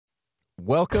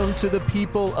Welcome to the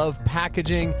People of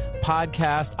Packaging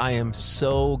podcast. I am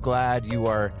so glad you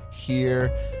are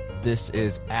here. This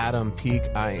is Adam Peak.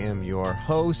 I am your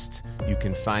host. You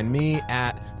can find me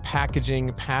at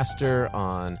Packaging Pastor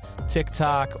on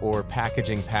TikTok or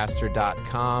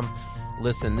packagingpastor.com.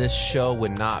 Listen, this show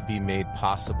would not be made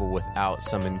possible without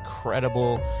some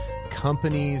incredible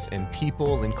companies and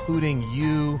people, including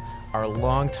you, our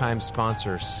longtime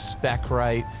sponsor,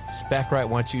 SpecRite. SpecRite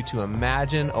wants you to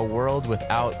imagine a world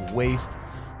without waste.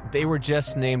 They were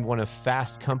just named one of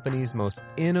Fast Company's most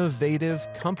innovative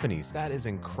companies. That is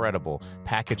incredible.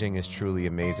 Packaging is truly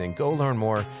amazing. Go learn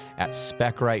more at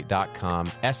SpecRite.com,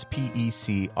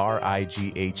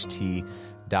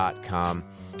 SpecRight.com.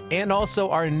 And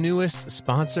also our newest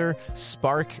sponsor,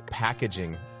 Spark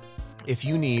Packaging. If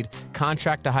you need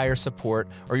contract to hire support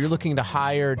or you're looking to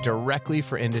hire directly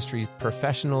for industry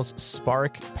professionals,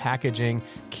 Spark Packaging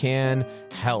can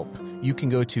help. You can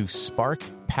go to Spark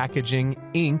Packaging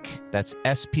Inc. That's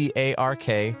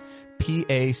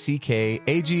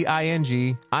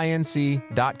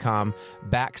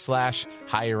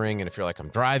SparkPackagingInc.com/hiring. And if you're like, I'm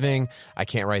driving, I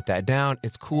can't write that down,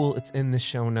 it's cool. It's in the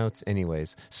show notes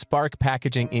anyways.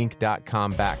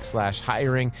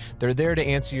 SparkPackagingInc.com/hiring. They're there to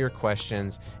answer your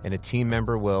questions, and a team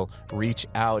member will reach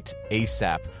out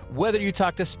ASAP. Whether you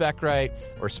talk to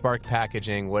SpecRite or Spark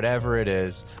Packaging, whatever it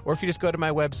is, or if you just go to my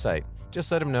website,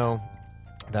 just let them know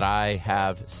that I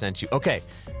have sent you. Okay,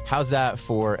 how's that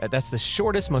for, that's the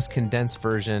shortest, most condensed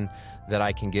version that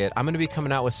I can get. I'm going to be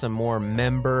coming out with some more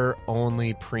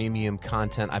member-only premium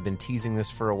content. I've been teasing this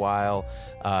for a while.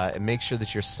 Make sure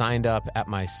that you're signed up at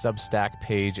my Substack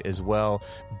page as well.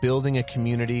 Building a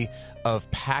community of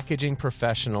packaging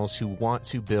professionals who want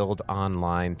to build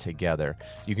online together.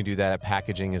 You can do that at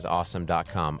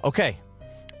packagingisawesome.com. Okay,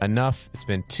 enough. It's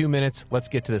been 2 minutes. Let's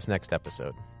get to this next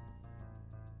episode.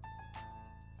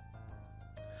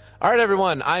 All right,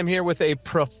 everyone. I'm here with a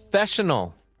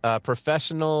professional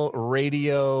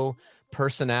radio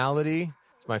personality.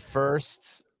 It's my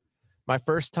first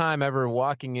time ever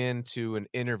walking into an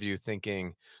interview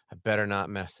thinking, I better not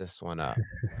mess this one up,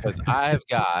 because I've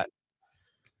got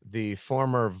the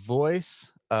former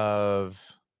voice of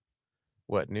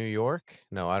what, New York?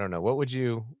 No, I don't know. What would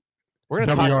you? We're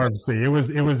gonna WRC. It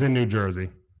was in New Jersey.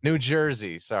 New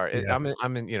Jersey. Sorry, Yes.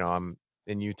 I'm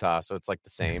in Utah, so it's like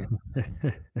the same.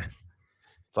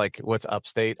 It's like, what's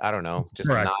upstate? I don't know. Just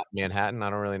Correct. Not Manhattan. I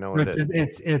don't really know what it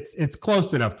is. It's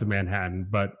close enough to Manhattan,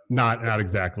 but not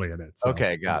exactly in it. So.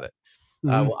 Okay, got it.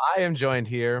 Mm-hmm. Well, I am joined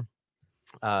here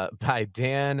by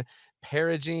Dan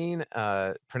Peragine,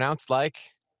 pronounced like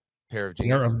pair of jeans.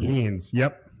 Pair of jeans.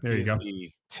 Yep. There you go.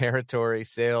 The territory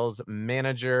sales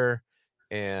manager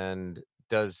and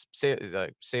does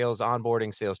sales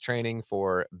onboarding, sales training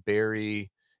for Berry.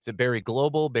 Is it Berry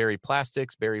Global, Berry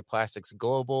Plastics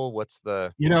Global? What's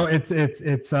the?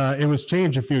 It was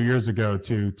changed a few years ago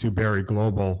to Berry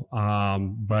Global,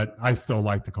 but I still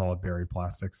like to call it Berry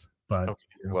Plastics. But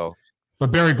okay,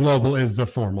 but Berry Global is the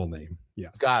formal name.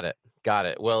 Yes. Got it.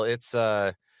 Well, it's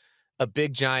a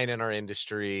big giant in our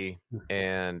industry,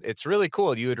 and it's really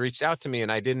cool. You had reached out to me,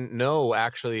 and I didn't know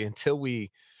actually until you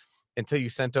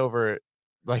sent over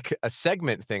like a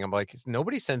segment thing. I'm like,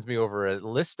 nobody sends me over a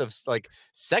list of like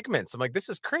segments. I'm like, this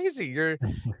is crazy.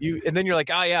 And then you're like,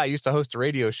 oh yeah, I used to host a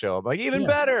radio show. I'm like, even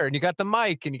better. And you got the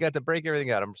mic and you got to break everything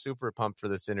out. I'm super pumped for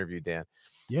this interview, Dan.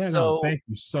 Yeah. So thank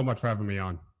you so much for having me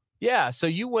on. Yeah. So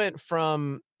you went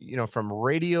from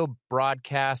radio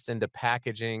broadcast into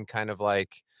packaging, kind of like,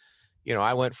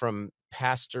 I went from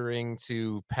pastoring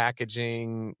to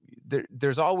packaging.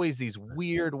 There's always these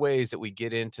weird ways that we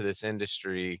get into this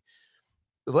industry.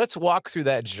 Let's walk through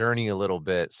that journey a little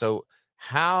bit. So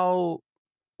how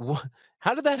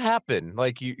did that happen?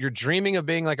 Like you're dreaming of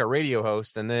being like a radio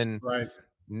host, and then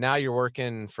now you're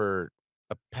working for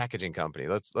a packaging company.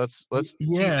 Let's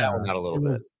tease that one out a little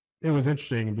bit. It was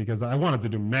interesting because I wanted to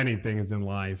do many things in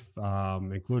life,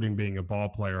 including being a ball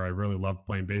player. I really loved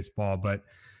playing baseball, but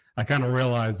I kind of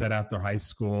realized that after high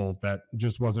school that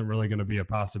just wasn't really going to be a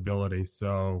possibility.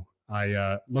 So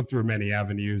I looked through many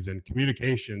avenues, and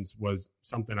communications was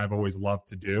something I've always loved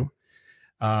to do.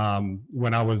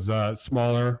 When I was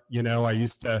smaller, I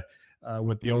used to,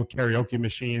 with the old karaoke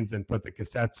machines and put the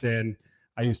cassettes in,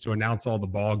 I used to announce all the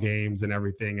ball games and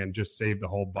everything and just save the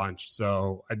whole bunch.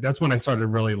 So that's when I started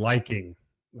really liking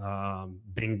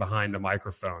being behind a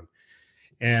microphone.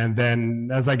 And then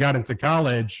as I got into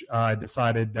college, I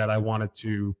decided that I wanted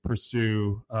to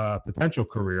pursue a potential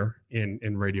career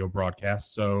in radio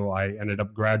broadcast. So I ended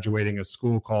up graduating a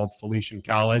school called Felician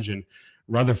College in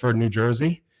Rutherford, New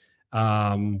Jersey.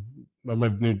 I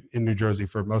lived in New Jersey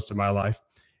for most of my life.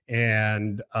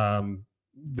 And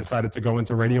decided to go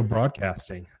into radio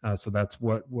broadcasting. So that's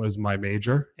what was my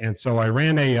major. And so I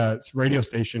ran a radio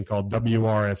station called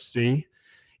WRFC.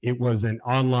 It was an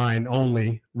online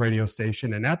only radio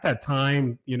station. And at that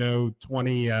time,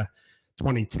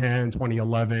 2010,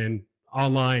 2011,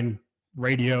 online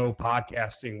radio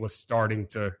podcasting was starting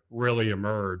to really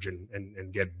emerge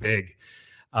and get big.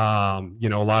 A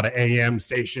lot of AM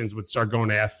stations would start going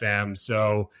to FM.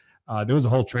 So there was a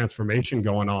whole transformation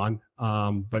going on,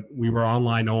 but we were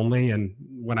online only. And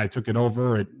when I took it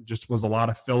over, it just was a lot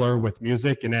of filler with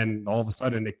music. And then all of a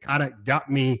sudden it kind of got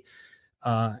me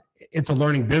into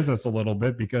learning business a little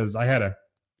bit, because I had to,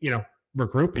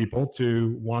 recruit people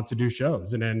to want to do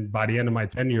shows. And then by the end of my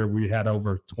tenure, we had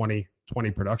over 20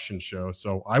 production shows.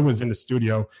 So I was in the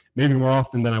studio maybe more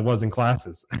often than I was in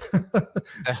classes.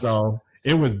 So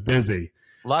it was busy.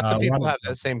 Lots of people have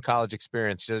that same college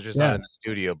experience. They're just not in the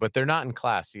studio, but they're not in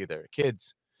class either.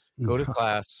 Kids, go to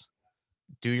class,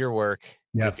 do your work,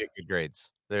 yes, get good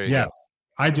grades. There you go.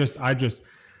 I just,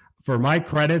 for my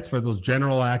credits for those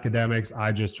general academics,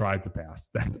 I just tried to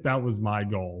pass. That was my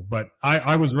goal. But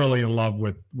I was really in love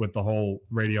with the whole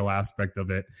radio aspect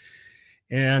of it.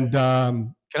 And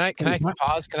can I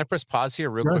pause? Can I press pause here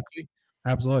real quickly?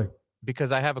 Absolutely.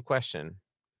 Because I have a question.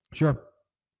 Sure.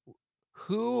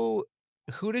 Who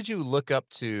did you look up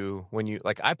to when you,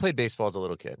 like, I played baseball as a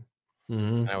little kid,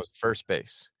 and I was first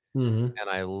base, and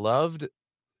I loved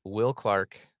Will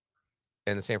Clark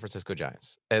and the San Francisco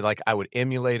Giants. And like, I would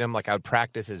emulate him. Like, I would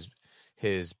practice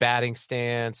his batting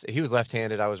stance. He was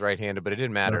left-handed, I was right-handed, but it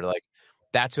didn't matter. Like,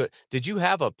 that's what. Did you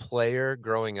have a player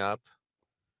growing up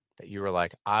that you were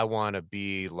like, I want to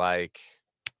be like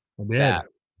that?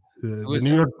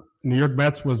 The New York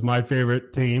Mets was my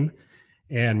favorite team,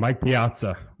 and Mike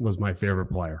Piazza was my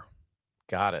favorite player.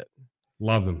 Got it.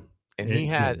 Love him.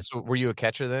 And so were you a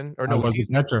catcher then? Or no, I was a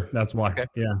catcher. That's why. Okay.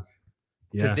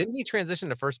 Yeah. Didn't he transition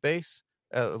to first base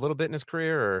a little bit in his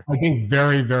career? Or I think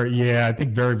very, very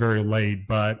late.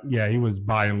 But yeah, he was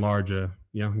by and large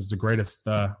he's the greatest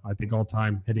I think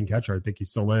all-time hitting catcher. I think he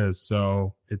still is.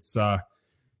 So it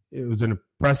was an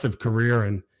impressive career,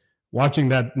 and watching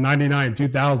that 99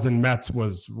 2000 Mets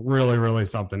was really, really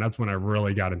something. That's when I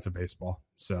really got into baseball.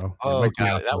 So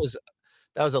that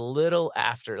was a little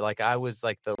after. Like, I was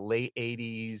like the late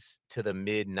 80s to the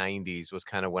mid 90s was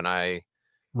kind of when I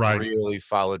really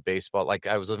followed baseball. Like,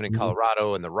 I was living in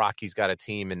Colorado, and the Rockies got a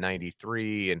team in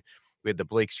 93, and we had the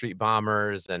Blake Street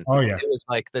Bombers, and it was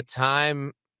like the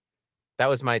time that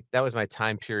was my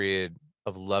time period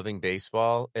of loving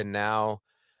baseball. And now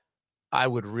I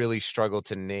would really struggle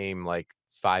to name like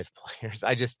 5 players.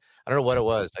 I don't know what it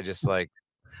was. I just like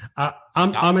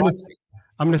I'm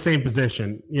in the same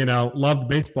position, loved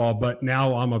baseball, but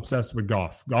now I'm obsessed with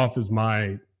golf. Golf is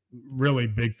my really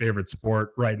big favorite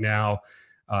sport right now.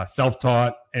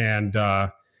 Self-taught. And,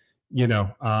 if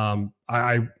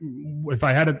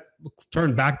I had to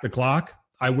turn back the clock,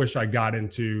 I wish I got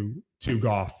into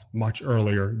golf much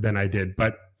earlier than I did.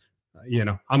 But,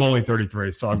 I'm only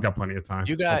 33, so I've got plenty of time.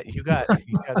 You got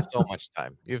so much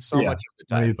time. You have so much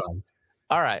time.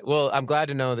 All right. Well, I'm glad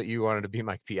to know that you wanted to be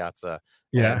Mike Piazza.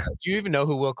 Yeah. Do you even know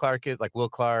who Will Clark is? Like Will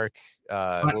Clark,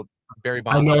 Barry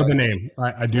Bonds. I know the name.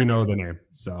 I do know the name.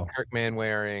 So Kirk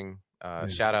Manwaring.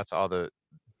 Shout out to all the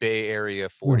Bay Area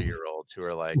 40-year-olds who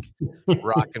are like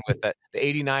rocking with that. The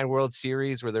 89 World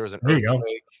Series where there was an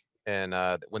earthquake, and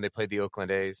when they played the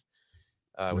Oakland A's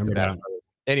with the Batter.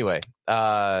 Anyway,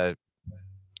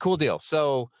 cool deal.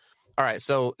 So, all right.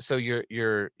 So you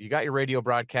got your radio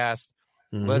broadcast.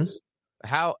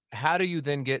 How do you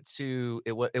then get to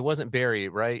it? It wasn't Barry,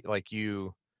 right? Like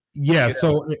you. Yeah.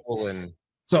 So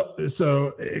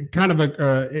kind of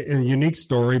a unique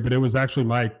story, but it was actually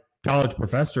my college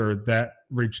professor that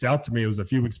reached out to me. It was a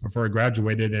few weeks before I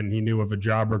graduated, and he knew of a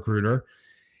job recruiter.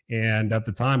 And at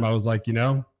the time I was like,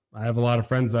 I have a lot of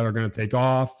friends that are going to take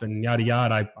off and yada,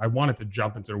 yada. I wanted to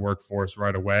jump into the workforce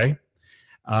right away.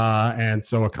 And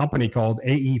so a company called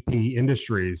AEP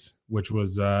Industries, which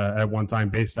was at one time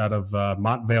based out of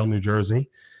Montvale, New Jersey,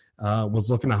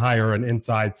 was looking to hire an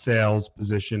inside sales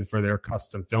position for their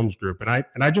custom films group.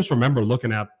 And I just remember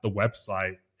looking at the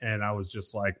website, and I was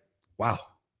just like, wow,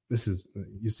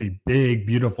 you see big,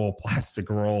 beautiful plastic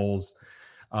rolls.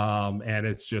 And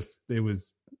it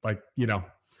was like,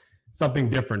 something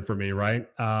different for me, right?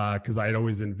 Because I had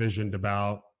always envisioned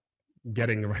about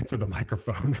getting right to the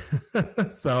microphone.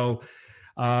 So,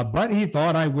 but he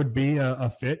thought I would be a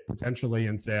fit potentially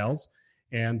in sales.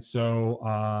 And so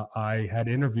I had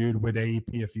interviewed with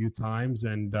AEP a few times,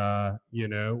 and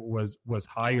was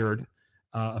hired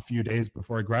a few days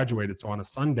before I graduated. So on a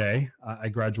Sunday, I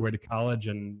graduated college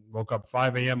and woke up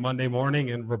 5 a.m. Monday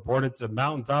morning and reported to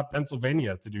Mountaintop,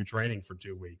 Pennsylvania to do training for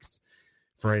 2 weeks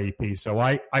for AEP. So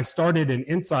I started in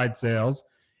inside sales,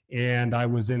 and I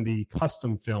was in the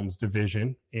custom films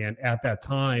division. And at that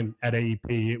time at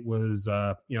AEP, it was,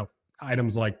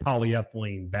 items like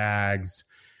polyethylene bags,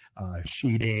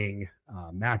 sheeting,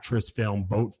 mattress film,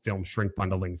 boat film, shrink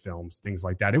bundling films, things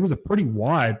like that. It was a pretty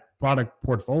wide product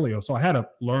portfolio. So I had to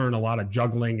learn a lot of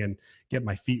juggling and get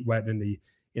my feet wet in the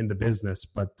business.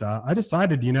 But I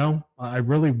decided, I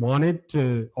really wanted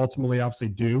to ultimately obviously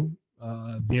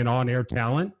be an on-air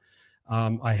talent.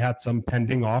 I had some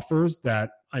pending offers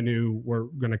that I knew were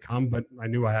going to come, but I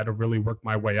knew I had to really work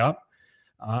my way up.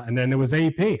 And then there was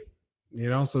AEP.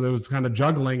 So there was kind of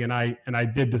juggling, and I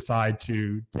did decide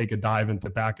to take a dive into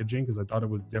packaging because I thought it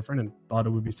was different and thought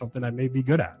it would be something I may be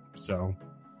good at. So,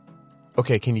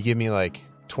 okay, can you give me like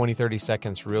 20, 30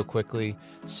 seconds real quickly?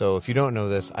 So if you don't know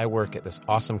this, I work at this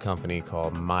awesome company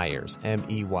called Myers,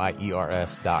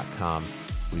 MEYERS.com.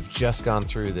 We've just gone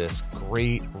through this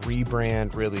great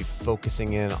rebrand, really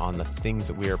focusing in on the things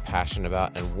that we are passionate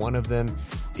about. And one of them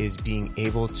is being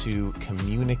able to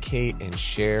communicate and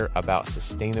share about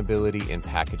sustainability in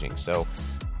packaging. So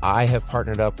I have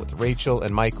partnered up with Rachel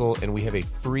and Michael, and we have a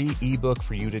free ebook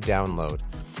for you to download.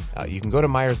 You can go to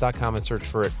Myers.com and search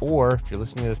for it, or if you're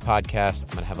listening to this podcast, I'm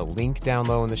going to have a link down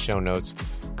low in the show notes.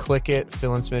 Click it,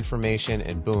 fill in some information,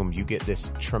 and boom, you get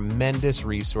this tremendous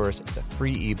resource. It's a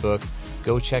free ebook.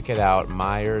 Go check it out,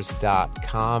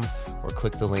 Myers.com, or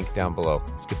click the link down below.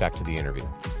 Let's get back to the interview.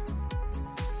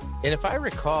 And if I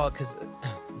recall, because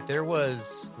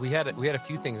we had a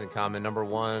few things in common. Number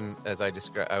one, as I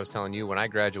was telling you, when I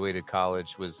graduated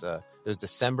college it was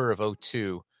December of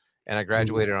 2002, and I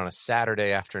graduated on a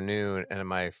Saturday afternoon. And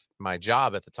my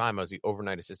job at the time, I was the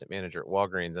overnight assistant manager at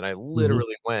Walgreens, and I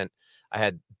literally went. I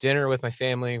had dinner with my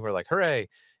family. We're like, hooray!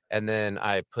 And then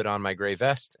I put on my gray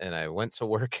vest and I went to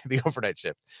work the overnight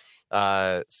shift.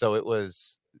 So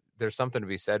there's something to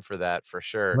be said for that, for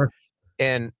sure. Sure.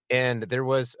 And there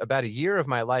was about a year of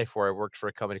my life where I worked for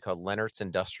a company called Leonard's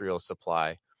Industrial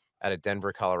Supply out of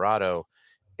Denver, Colorado.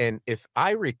 And if I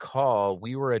recall,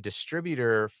 we were a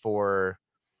distributor for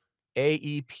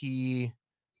AEP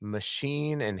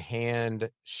machine and hand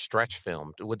stretch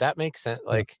film. Would that make sense?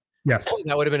 Like, yes,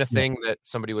 that would have been a thing that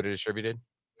somebody would have distributed.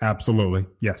 Absolutely,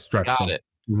 yes. Stretch Got film. it.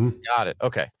 Got it.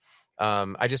 Okay.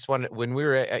 I just wanted, when we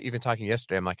were even talking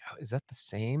yesterday, I'm like, oh, is that the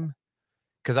same?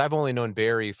 Because I've only known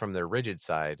Barry from the rigid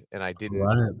side, and I didn't.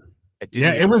 Right.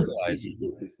 It was.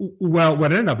 Well,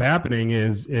 what ended up happening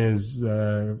is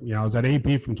I was at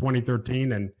AP from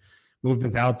 2013 and moved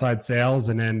into outside sales,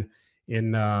 and then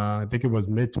in I think it was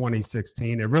mid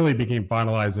 2016, it really became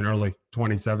finalized in early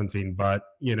 2017. But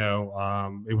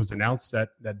it was announced that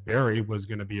Barry was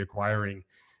going to be acquiring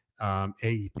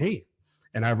AEP,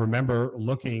 and I remember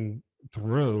looking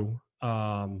through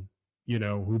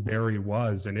who Barry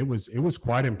was, and it was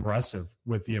quite impressive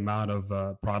with the amount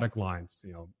of product lines,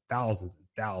 thousands and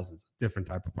thousands of different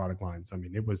type of product lines. I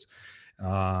mean, it was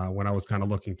when I was kind of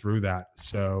looking through that.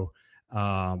 So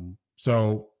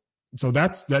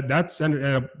that's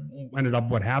ended up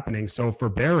what happening. So for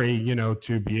Barry,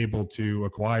 to be able to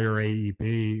acquire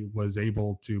AEP was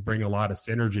able to bring a lot of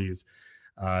synergies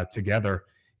together.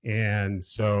 And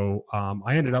so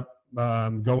I ended up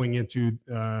going into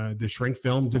the shrink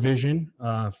film division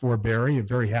for Barry. I'm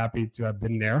very happy to have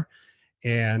been there.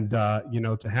 And,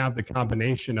 to have the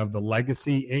combination of the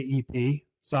legacy AEP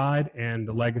side and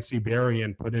the legacy Barry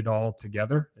and put it all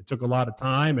together. It took a lot of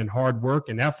time and hard work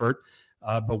and effort.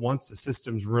 But once the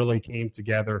systems really came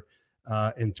together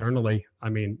internally, I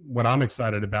mean, what I'm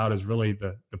excited about is really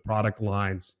the product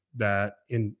lines that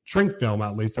in shrink film,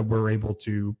 at least, that we're able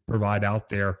to provide out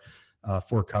there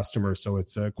for customers. So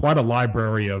it's quite a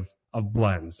library of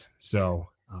blends. So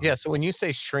yeah. So when you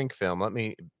say shrink film, let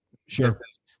me. Sure.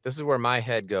 This is where my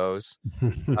head goes.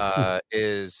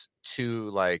 Is to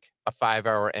like a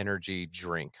 5-hour energy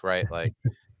drink, right? Like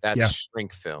that's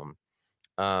shrink film.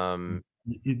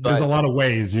 There's a lot of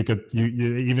ways you could you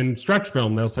even stretch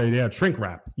film. They'll say shrink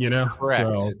wrap. Correct.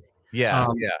 So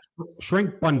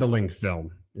shrink bundling film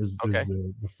is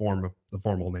the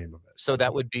formal name of it. So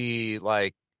that would be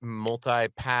like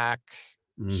multi-pack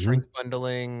shrink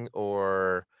bundling,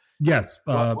 or yes.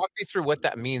 Walk me through what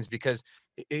that means, because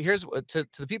here's to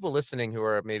the people listening who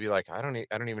are maybe like, I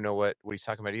don't even know what he's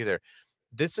talking about either.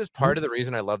 This is part of the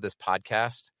reason I love this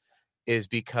podcast, is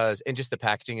because, and just the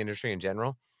packaging industry in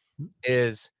general,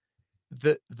 is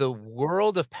the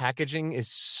world of packaging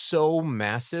is so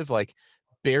massive. Like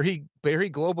Berry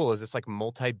Global is this like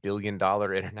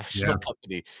multi-billion-dollar international Yeah.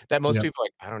 company that most Yeah. people are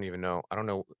like, I don't even know. I don't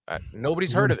know.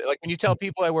 Nobody's What heard of it. is, Like when you tell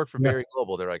people I work for yeah. Berry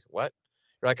Global, they're like, what?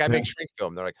 You're like, I Yeah. make shrink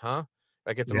film. They're like, huh?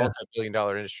 Like it's a Yeah.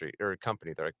 multi-billion-dollar industry or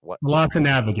company. They're like, what? A lot to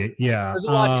navigate. Yeah. There's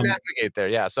a lot to navigate there.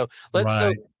 Yeah. So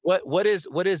Right. what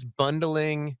is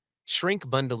bundling, shrink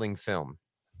bundling film?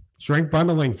 Shrink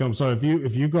bundling film. So if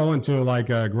you go into like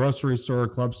a grocery store,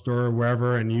 club store,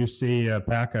 wherever, and you see a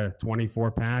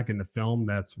 24 pack in the film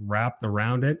that's wrapped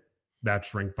around it, that's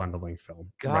shrink bundling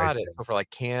film right Got it. there. So for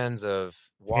like cans of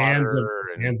Cans of water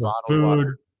and cans of bottled water.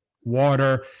 food,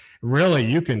 water. Really,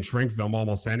 you can shrink film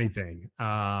almost anything.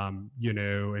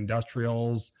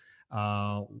 Industrials,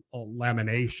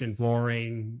 lamination,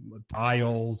 flooring,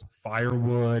 tiles,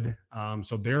 firewood.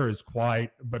 So there is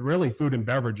but really food and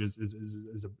beverages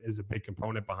is a big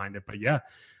component behind it. But yeah,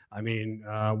 I mean,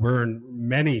 we're in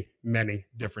many, many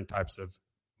different types of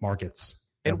markets.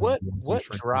 And what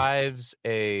drives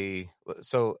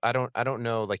so I don't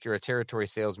know, like you're a territory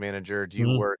sales manager. Do you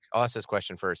Mm-hmm. work, I'll ask this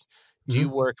question first. Do you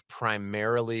work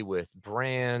primarily with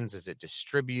brands? Is it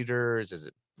distributors? Is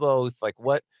it both? Like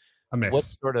what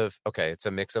sort of, okay, it's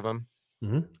a mix of them.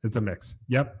 Mm-hmm. It's a mix.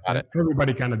 Yep. Got it.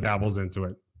 Everybody kind of dabbles into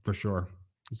it for sure.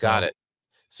 Got it.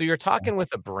 So you're talking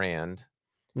with a brand,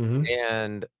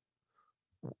 and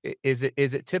is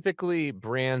it typically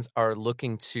brands are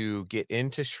looking to get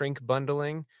into shrink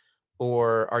bundling,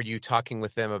 or are you talking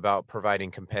with them about providing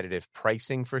competitive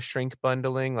pricing for shrink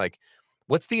bundling? Like,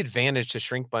 what's the advantage to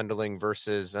shrink bundling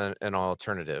versus an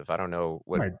alternative? I don't know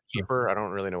what cheaper. I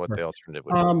don't really know what the alternative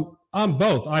would be.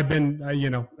 Both. I've been,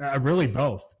 really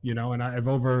both. And I've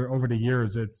over the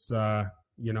years, it's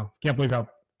can't believe how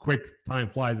quick time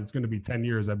flies. It's going to be 10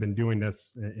 years. I've been doing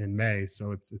this in May,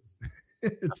 so it's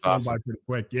it's gone by pretty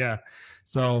quick. Yeah.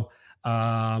 So,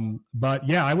 but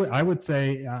yeah, I would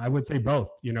say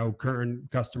both.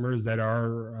 Current customers that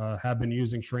have been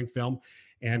using shrink film,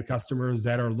 and customers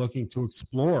that are looking to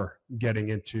explore getting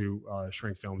into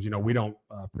shrink films. We don't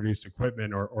produce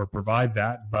equipment or provide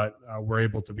that, but we're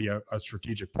able to be a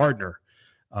strategic partner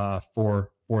for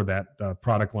that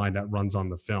product line that runs on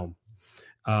the film.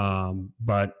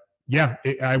 But yeah,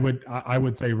 I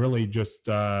would say really just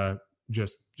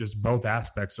both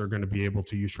aspects are going to be able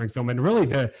to use shrink film. And really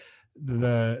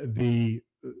the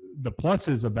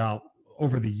pluses about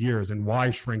over the years and why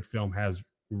shrink film has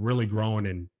really grown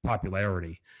in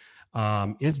popularity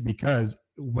is because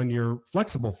when your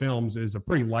flexible films is a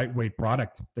pretty lightweight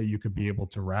product that you could be able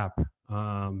to wrap,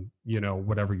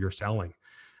 whatever you're selling.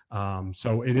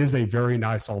 So it is a very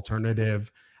nice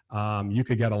alternative. You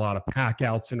could get a lot of pack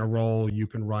outs in a roll. You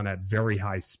can run at very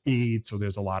high speed. So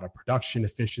there's a lot of production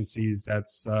efficiencies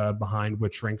that's behind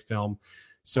with shrink film.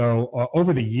 So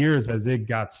over the years, as it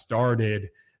got started,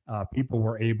 people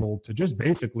were able to just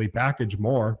basically package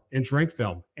more in shrink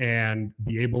film and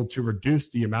be able to reduce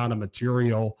the amount of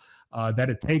material that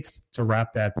it takes to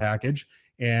wrap that package.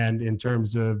 And in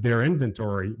terms of their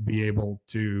inventory, be able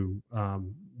to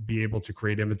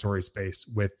create inventory space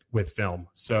with film.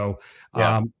 So,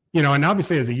 and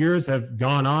obviously as the years have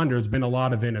gone on, there's been a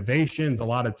lot of innovations, a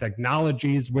lot of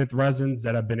technologies with resins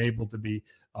that have been able to be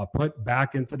put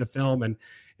back into the film. And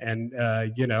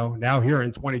now here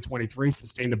in 2023,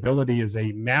 sustainability is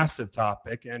a massive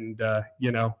topic. And,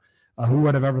 who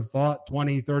would have ever thought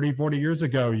 20, 30, 40 years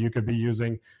ago, you could be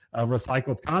using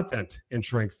recycled content in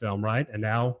shrink film, right? And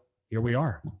now here we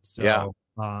are. So,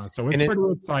 so it's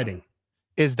pretty exciting.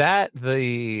 Is that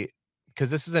because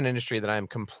this is an industry that I'm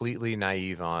completely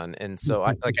naive on. And so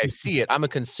I see it. I'm a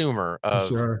consumer of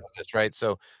this, right?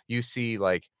 So you see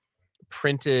like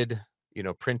printed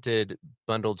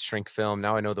bundled shrink film.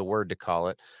 Now I know the word to call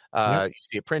it. You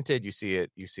see it printed, you see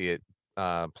it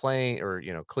plain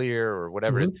or, clear or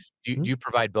whatever it is. Do you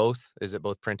provide both? Is it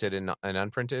both printed and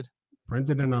unprinted?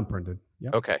 Printed and unprinted. Yeah.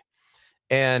 Okay.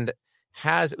 And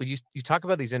you talk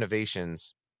about these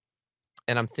innovations,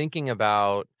 and I'm thinking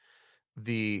about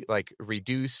the like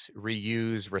reduce,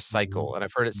 reuse, recycle. And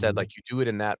I've heard it said like you do it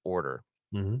in that order.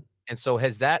 And so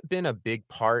has that been a big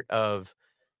part of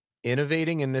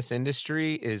innovating in this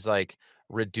industry, is like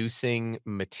reducing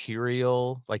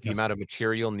material, like the amount of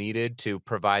material needed to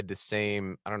provide the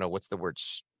same, I don't know, what's the word,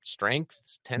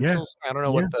 strength, tensils? I don't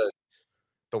know what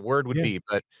the word would be,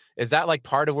 but is that like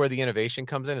part of where the innovation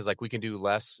comes in, is like we can do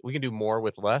more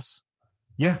with less?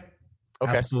 Yeah.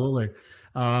 Okay. Absolutely.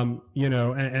 And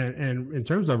in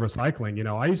terms of recycling,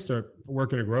 I used to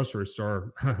work in a grocery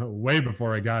store way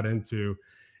before I got into,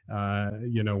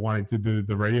 wanting to do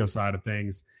the radio side of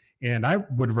things. And I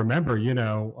would remember,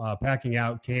 packing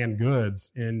out canned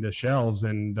goods into shelves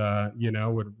and,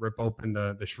 would rip open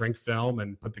the shrink film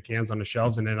and put the cans on the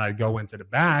shelves. And then I'd go into the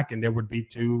back and there would be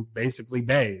two basically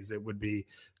bays. It would be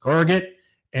corrugate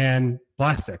and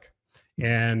plastic.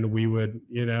 And we would,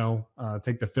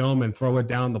 take the film and throw it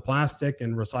down the plastic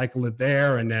and recycle it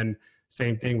there. And then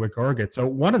same thing with corrugate. So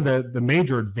one of the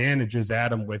major advantages,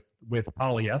 Adam, with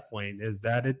polyethylene is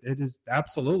that it is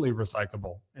absolutely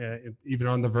recyclable. Even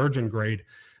on the virgin grade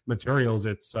materials,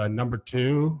 it's number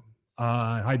 2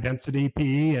 high density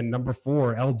PE and number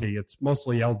 4 LD. It's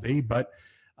mostly LD, but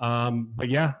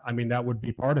yeah, I mean that would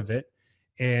be part of it.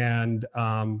 And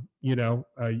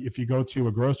if you go to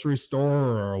a grocery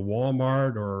store or a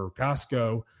Walmart or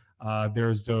Costco,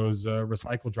 there's those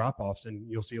recycle drop-offs, and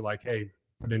you'll see like, hey,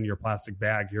 put in your plastic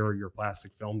bag, here are your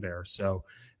plastic film there. So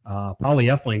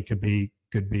polyethylene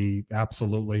could be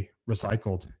absolutely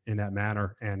recycled in that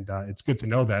manner. And it's good to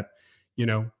know that,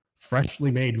 freshly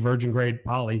made virgin grade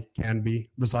poly can be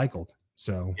recycled.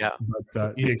 So, yeah.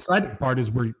 But the exciting part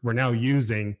is we're now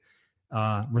using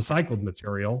recycled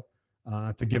material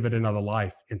to give it another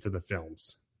life into the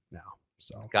films now.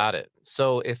 So got it.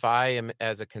 So if I am,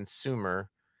 as a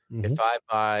consumer, if I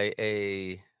buy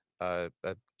a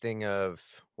thing of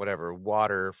whatever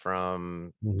water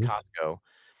from Costco,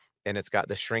 and it's got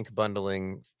the shrink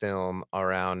bundling film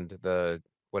around the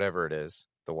whatever it is,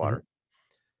 the water,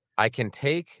 I can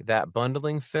take that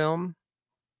bundling film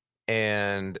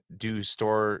and do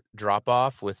store drop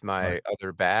off with my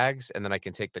other bags, and then I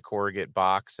can take the corrugate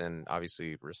box and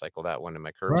obviously recycle that one in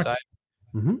my curbside.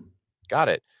 Got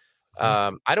it.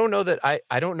 I don't know that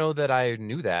I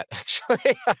knew that,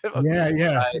 actually.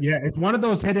 Yeah. It's one of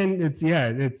those hidden. It's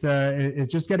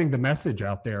just getting the message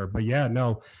out there. But yeah,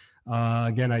 no.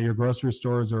 Again, at your grocery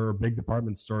stores or big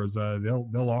department stores,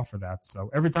 they'll offer that. So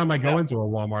every time I go into a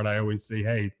Walmart, I always say,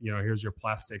 hey, here's your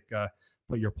plastic.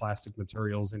 Put your plastic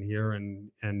materials in here,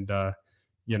 and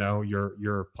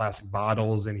your plastic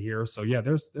bottles in here. So yeah,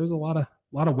 there's a lot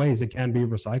of ways it can be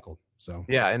recycled. So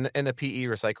yeah, and the PE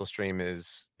recycle stream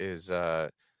is if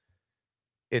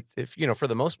for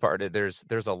the most part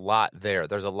there's a lot there.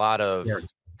 There's a lot of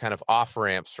kind of off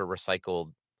ramps for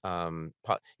recycled. I'm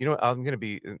going to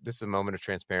be. This is a moment of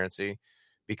transparency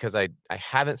because I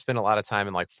haven't spent a lot of time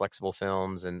in like flexible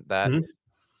films, and that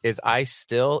is I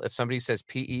still, if somebody says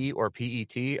PE or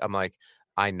PET, I'm like,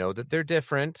 I know that they're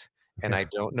different, and I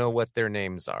don't know what their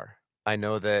names are. I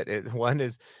know that one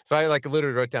is, so I like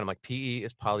literally wrote down, I'm like, PE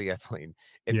is polyethylene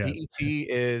and PET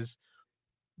is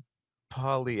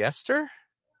polyester.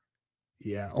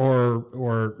 Yeah.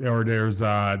 Or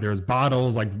there's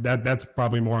bottles like that. That's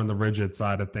probably more on the rigid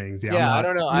side of things. Yeah. I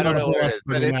don't know what it is,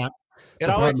 but it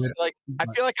always like, I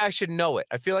feel like I should know it.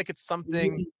 I feel like it's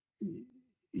something.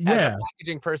 As a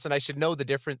packaging person, I should know the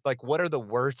difference. Like, what are the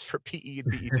words for PE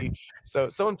and PET? So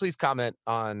someone please comment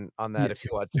on that if you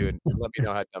want to, and let me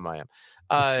know how dumb I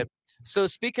am. So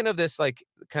speaking of this, like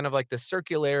kind of like the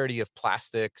circularity of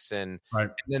plastics, and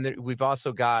then we've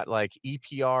also got like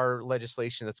EPR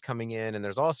legislation that's coming in, and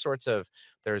there's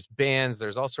bans,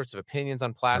 there's all sorts of opinions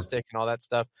on plastic and all that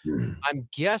stuff. I'm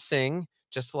guessing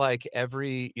just like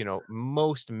every,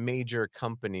 most major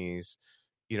companies,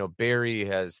 Barry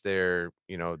has their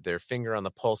finger on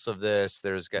the pulse of this.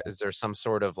 Is there some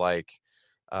sort of like,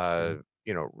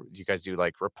 you guys do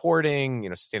like reporting,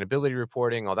 sustainability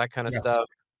reporting, all that kind of stuff?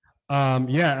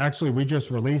 Actually, we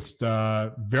just released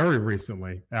very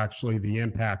recently, actually, the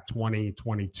Impact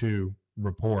 2022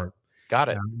 report. Got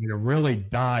it. It really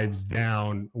dives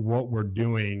down what we're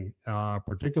doing,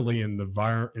 particularly in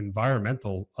the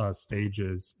environmental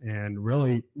stages, and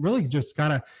really just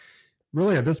kind of.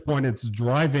 Really, at this point, it's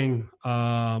driving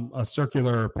a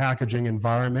circular packaging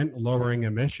environment, lowering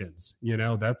emissions.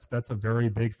 That's a very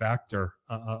big factor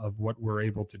of what we're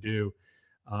able to do.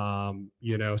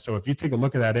 So if you take a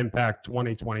look at that Impact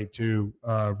 2022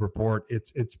 report,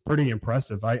 it's pretty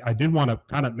impressive. I did want to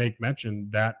kind of make mention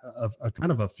that of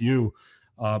kind of a few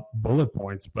bullet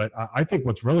points, but I think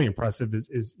what's really impressive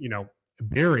is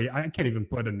Barry, I can't even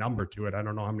put a number to it. I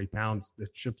don't know how many pounds it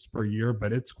ships per year,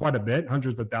 but it's quite a bit,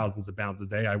 hundreds of thousands of pounds a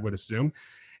day, I would assume.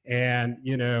 And,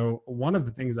 one of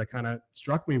the things that kind of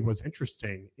struck me was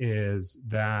interesting is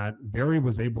that Barry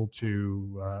was able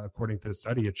to, according to the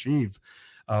study, achieve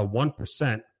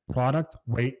 1% product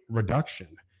weight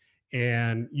reduction.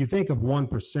 And you think of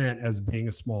 1% as being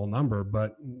a small number,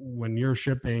 but when you're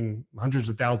shipping hundreds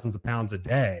of thousands of pounds a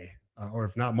day, or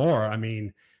if not more, I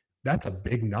mean, that's a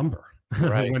big number.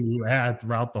 Right. When you add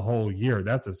throughout the whole year,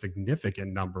 that's a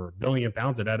significant number. 1 billion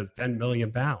pounds, that is 10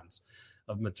 million pounds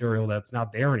material that's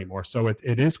not there anymore. So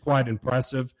it is quite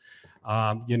impressive.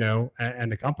 And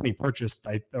the company purchased,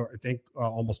 I think,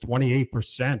 almost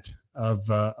 28% of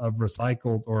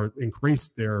recycled, or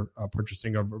increased their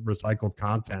purchasing of recycled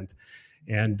content.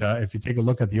 And if you take a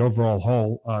look at the overall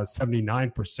whole,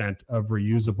 79% of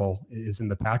reusable is in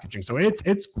the packaging. So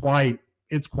it's quite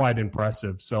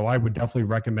impressive. So I would definitely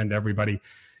recommend everybody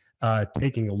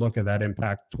taking a look at that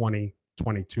Impact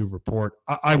 2022 report.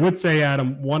 I would say,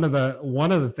 Adam, one of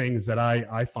the things that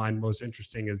I find most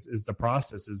interesting is the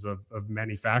processes of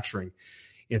manufacturing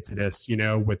into this,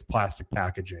 with plastic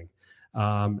packaging,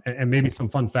 and maybe some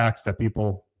fun facts that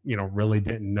people really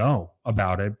didn't know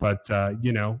about it. But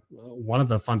one of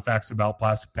the fun facts about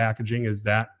plastic packaging is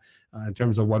that in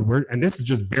terms of and this is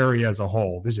just Berry as a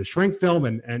whole. This is shrink film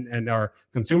and our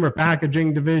consumer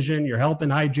packaging division, your health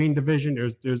and hygiene division.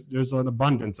 There's an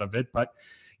abundance of it, but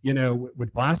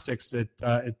with plastics,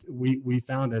 we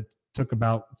found it took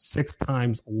about 6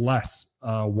 times less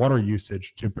water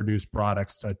usage to produce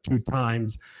products, 2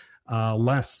 times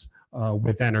less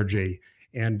with energy,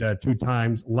 and 2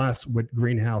 times less with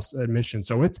greenhouse emissions.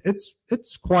 So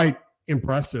it's quite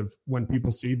impressive when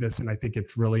people see this, and I think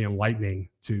it's really enlightening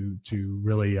to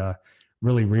really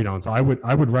read on. So I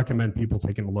would recommend people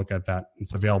taking a look at that.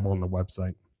 It's available on the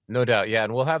website. No doubt. Yeah.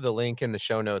 And we'll have the link in the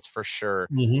show notes for sure,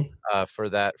 for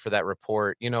that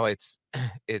report.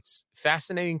 It's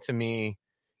fascinating to me,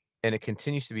 and it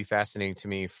continues to be fascinating to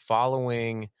me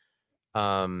following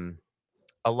a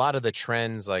lot of the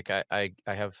trends. Like I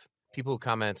have people who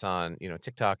comment on,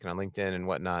 TikTok and on LinkedIn and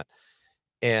whatnot.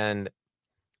 And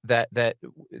that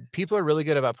people are really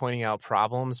good about pointing out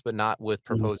problems, but not with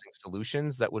proposing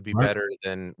solutions that would be better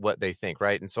than what they think.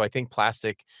 Right. And so I think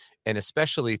plastic, and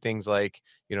especially things like,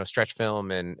 stretch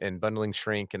film and bundling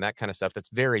shrink and that kind of stuff, that's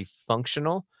very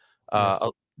functional,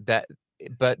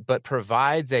 but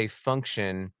provides a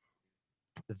function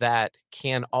that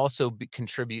can also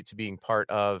contribute to being part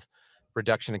of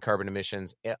reduction in carbon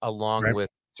emissions along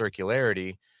with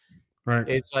circularity. Right.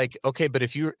 It's like, okay, but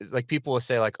if you like, people will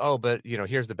say like, oh, but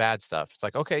here's the bad stuff. It's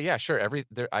like, okay, yeah, sure.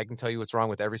 I can tell you what's wrong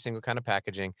with every single kind of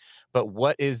packaging, but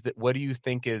what do you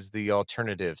think is the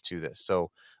alternative to this? So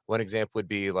one example would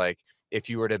be like, if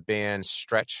you were to ban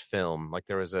stretch film, like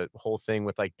there was a whole thing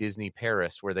with like Disney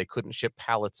Paris where they couldn't ship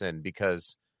pallets in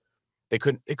because they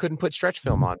couldn't put stretch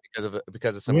film on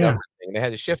because of some government thing. They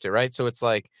had to shift it. Right. So it's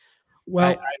like,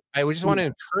 well, I would just want to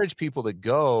encourage people to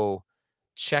go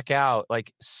check out,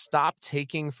 like, stop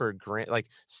taking for granted, like,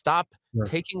 stop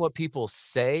taking what people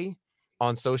say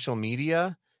on social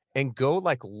media and go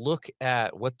like look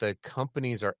at what the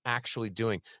companies are actually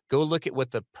doing. Go look at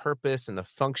what the purpose and the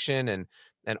function and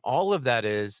all of that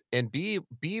is, and be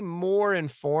more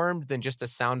informed than just a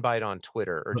soundbite on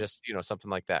Twitter or just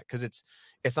something like that, because it's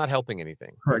not helping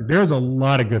anything. Correct. There's a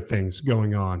lot of good things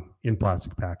going on in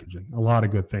plastic packaging, a lot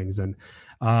of good things. And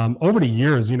over the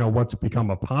years, what's become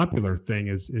a popular thing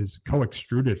is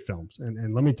co-extruded films.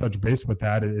 And let me touch base with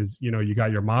that is, you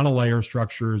got your monolayer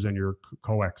structures and your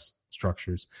coax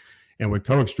structures. And with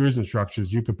co-extrusion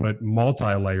structures, you could put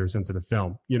multi-layers into the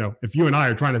film. If you and I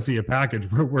are trying to see a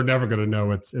package, we're never going to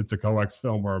know it's a coax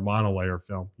film or a monolayer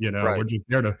film. We're just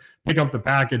there to pick up the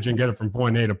package and get it from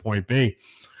point A to point B.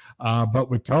 But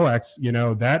with coax,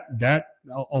 that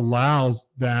allows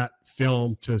that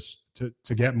film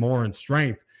to get more in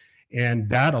strength, and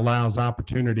that allows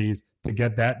opportunities to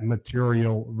get that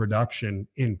material reduction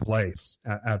in place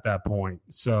at that point.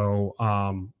 So,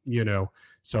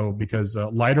 because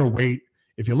lighter weight,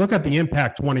 if you look at the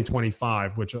Impact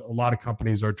 2025, which a lot of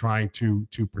companies are trying to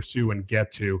pursue and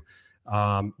get to,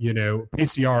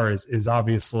 PCR is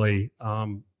obviously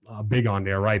big on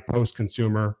there, right?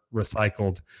 Post-consumer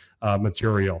recycled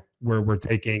material, where we're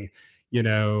taking,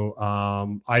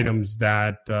 items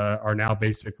that are now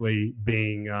basically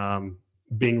being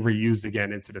reused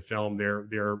again into the film.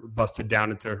 They're busted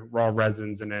down into raw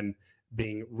resins and then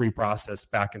being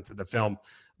reprocessed back into the film.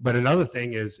 But another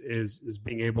thing is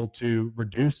being able to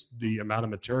reduce the amount of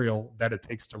material that it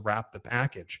takes to wrap the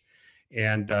package.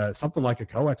 And something like a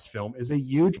coax film is a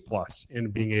huge plus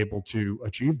in being able to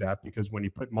achieve that, because when you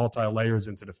put multi-layers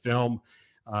into the film,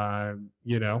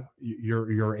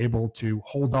 you're able to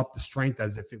hold up the strength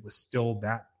as if it was still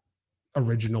that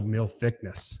original mill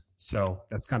thickness. So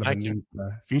that's kind of a neat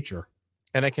feature.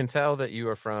 And I can tell that you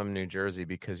are from New Jersey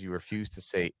because you refuse to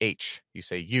say H. You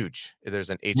say huge. There's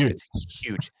an H. Huge. It's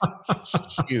huge.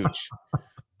 Huge.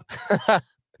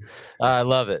 I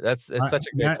love it. It's such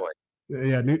a great point.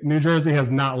 Yeah, New Jersey has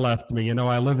not left me.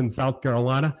 I live in South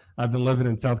Carolina. I've been living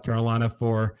in South Carolina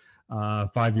for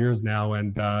 5 years now,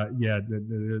 and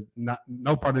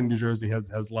no part of New Jersey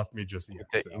has left me just yet.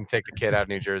 You can take the kid out of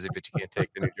New Jersey, but you can't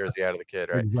take the New Jersey out of the kid,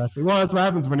 right? Exactly. Well, that's what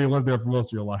happens when you live there for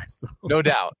most of your life. So. No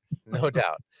doubt. Well,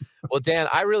 Dan,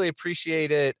 I really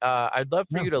appreciate it. I'd love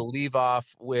for you to leave off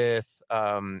with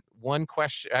one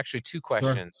question, actually 2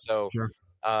 questions. Sure.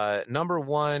 So number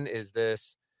one is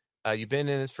this. You've been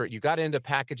in this you got into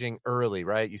packaging early,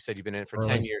 right? You said you've been in it for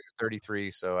 10 years, 33,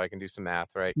 so I can do some math,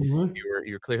 right? Mm-hmm.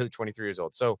 You're clearly 23 years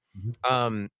old. So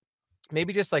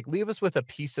maybe just like leave us with a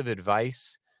piece of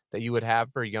advice that you would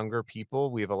have for younger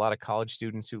people. We have a lot of college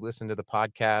students who listen to the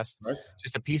podcast. Right.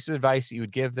 Just a piece of advice that you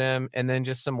would give them, and then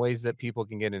just some ways that people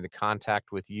can get into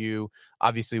contact with you.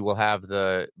 Obviously, we'll have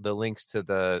the links to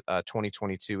the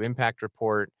 2022 impact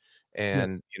report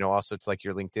and, also to like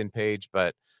your LinkedIn page,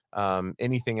 but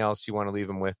anything else you want to leave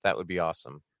them with, that would be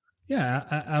awesome. Yeah,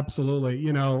 absolutely.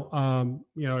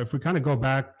 If we kind of go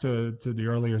back to the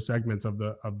earlier segments of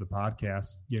the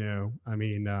podcast,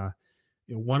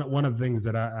 one of the things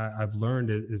that I've learned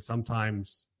is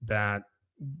sometimes that,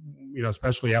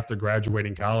 especially after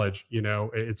graduating college,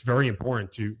 it's very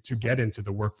important to get into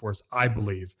the workforce, I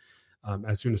believe,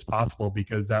 as soon as possible,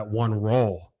 because that one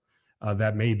role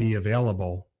that may be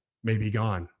available may be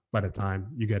gone by the time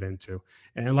you get into.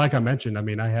 And like I mentioned, I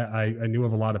knew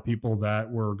of a lot of people that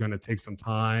were going to take some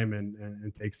time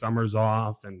and take summers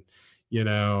off and,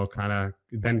 kind of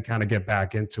get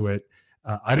back into it.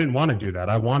 I didn't want to do that.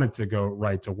 I wanted to go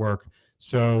right to work.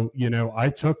 So, I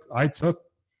took,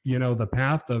 the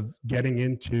path of getting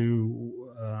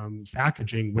into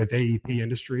packaging with AEP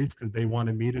Industries because they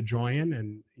wanted me to join.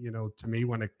 And, to me,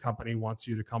 when a company wants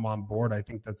you to come on board, I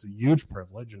think that's a huge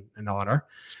privilege and honor.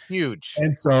 Huge.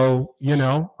 And so,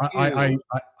 I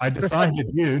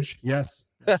decided huge. Yes.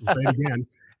 We'll say it again.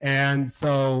 And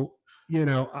so,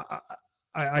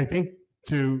 I think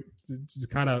to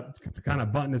kind of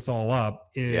button this all up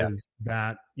is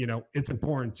that, it's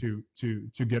important to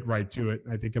get right to it,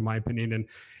 I think, in my opinion. And,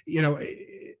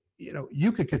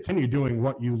 you could continue doing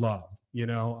what you love,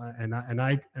 and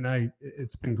I,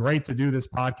 it's been great to do this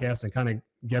podcast and kind of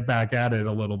get back at it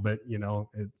a little bit.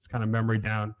 It's kind of memory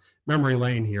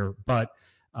lane here, but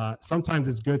sometimes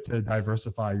it's good to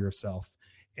diversify yourself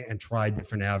and try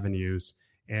different avenues.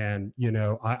 And,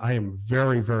 I am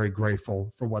very, very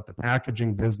grateful for what the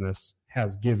packaging business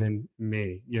has given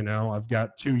me. I've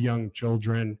got 2 young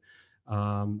children.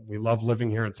 We love living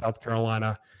here in South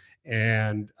Carolina,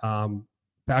 and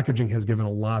packaging has given a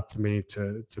lot to me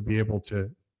to be able to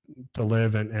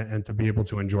live and to be able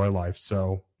to enjoy life.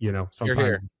 So,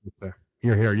 sometimes it's good to,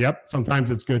 you're here. Yep. Sometimes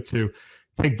it's good to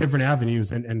take different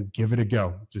avenues and give it a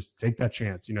go. Just take that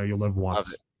chance. You live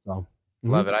once. So.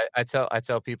 Love it. I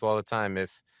tell people all the time,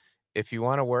 if you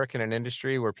want to work in an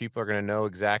industry where people are going to know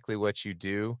exactly what you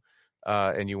do,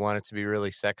 and you want it to be really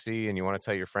sexy and you want to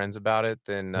tell your friends about it,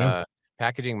 then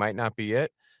packaging might not be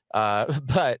it.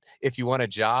 But if you want a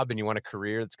job and you want a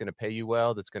career that's going to pay you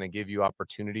well, that's going to give you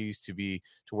opportunities to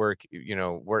work,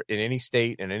 work in any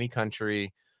state, in any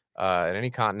country, in any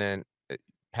continent,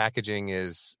 packaging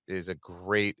is it's a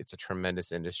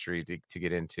tremendous industry to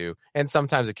get into. And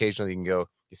sometimes occasionally you can go,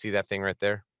 you see that thing right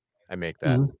there? I make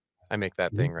that. Mm-hmm. I make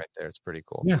that thing right there. It's pretty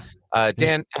cool. Yeah.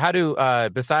 Dan, how do,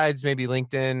 besides maybe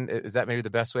LinkedIn, is that maybe the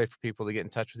best way for people to get in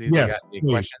touch with you? Yes,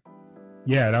 please.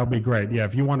 Yeah, that would be great. Yeah,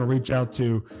 if you want to reach out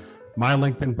to my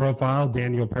LinkedIn profile,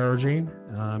 Daniel Peragine,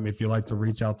 if you'd like to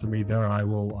reach out to me there,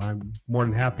 I'm more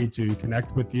than happy to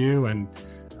connect with you, and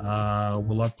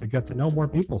we'll love to get to know more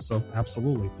people. So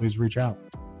absolutely, please reach out.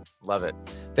 Love it.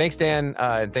 Thanks, Dan.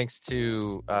 And thanks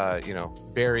to,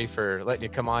 Barry for letting you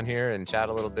come on here and chat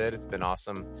a little bit. It's been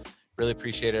awesome. Really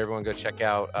appreciate it. Everyone go check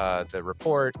out the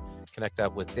report, connect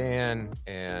up with Dan.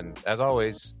 And as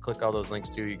always, click all those links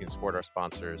too. You can support our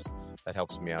sponsors. That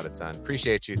helps me out a ton.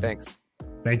 Appreciate you. Thanks.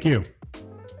 Thank you.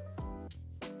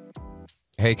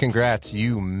 Hey, congrats.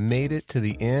 You made it to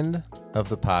the end of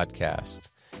the podcast.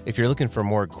 If you're looking for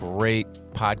more great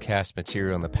podcast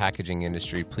material in the packaging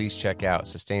industry, please check out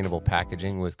Sustainable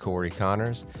Packaging with Corey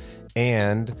Connors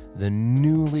and the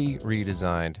newly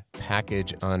redesigned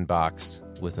Package Unboxed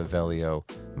with Avelio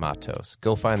Matos.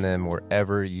 Go find them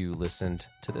wherever you listened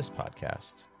to this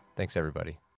podcast. Thanks, everybody.